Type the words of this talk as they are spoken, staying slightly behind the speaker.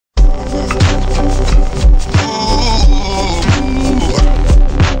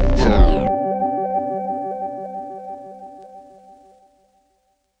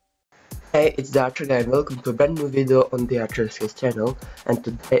Hey, it's the Archer Guy and welcome to a brand new video on the Archer Skills channel, and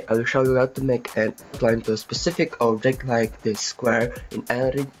today I will show you how to make an outline to a specific object like this square in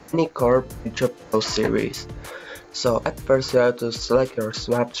any Corel PaintShop Pro series. So at first you have to select your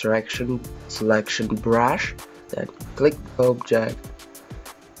swap selection brush, then click the object,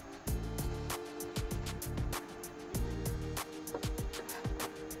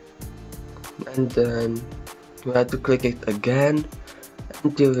 and then you have to click it again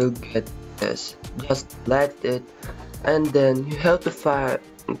and you will get this. Just select it, and then you have to find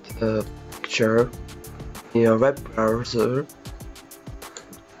the picture in your web browser.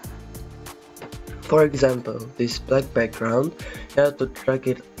 For example, this black background, you have to drag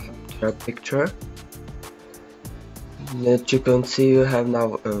it to your picture. As you can see, you have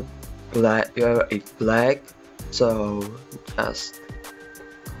now a black. So just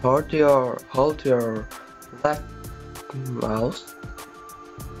hold your left mouse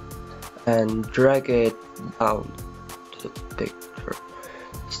and drag it down to the picture,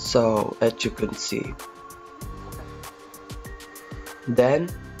 so as you can see.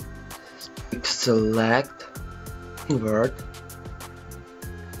 Then click select, invert,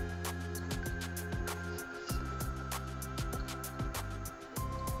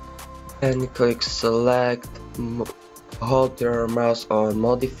 and click select, hold your mouse on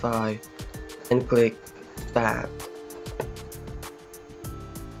modify and click expand.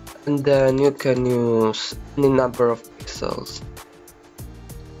 And then you can use any number of pixels.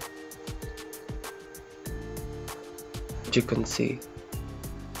 As you can see.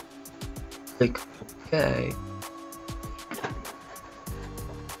 Click OK.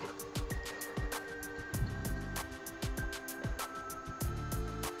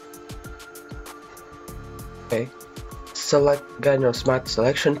 Okay. Select again your smart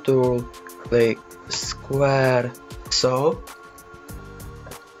selection tool. Click square so.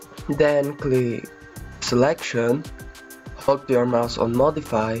 Then click selection, hold your mouse on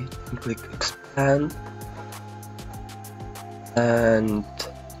modify and click expand, and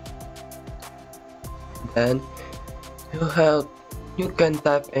then you can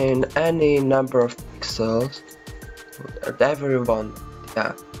type in any number of pixels, whatever you want.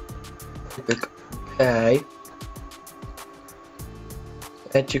 Yeah. Click OK.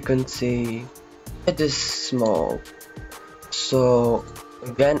 As you can see, it is small. So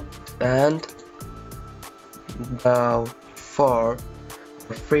again, and now for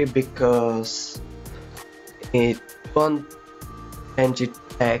free, because it won't change it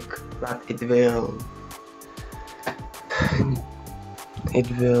back, but it will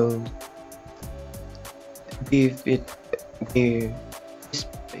give these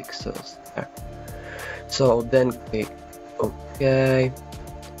pixels there. So then click OK.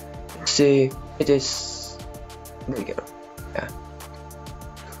 See, it is bigger. Yeah.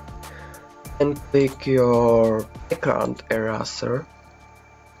 And click your background eraser.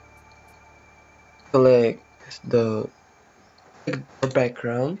 Click the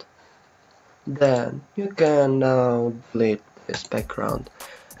background. Then you can now delete this background.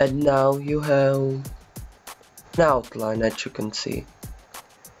 And now you have an outline, as you can see.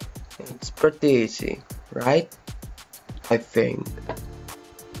 It's pretty easy, right? I think.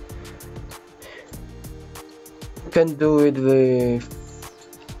 You can do it with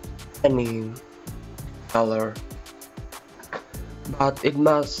any color, but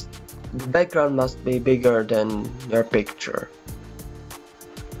the background must be bigger than your picture.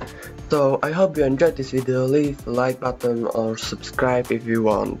 So I hope you enjoyed this video. Leave a like button or subscribe if you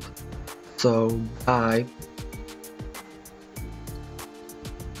want. So bye.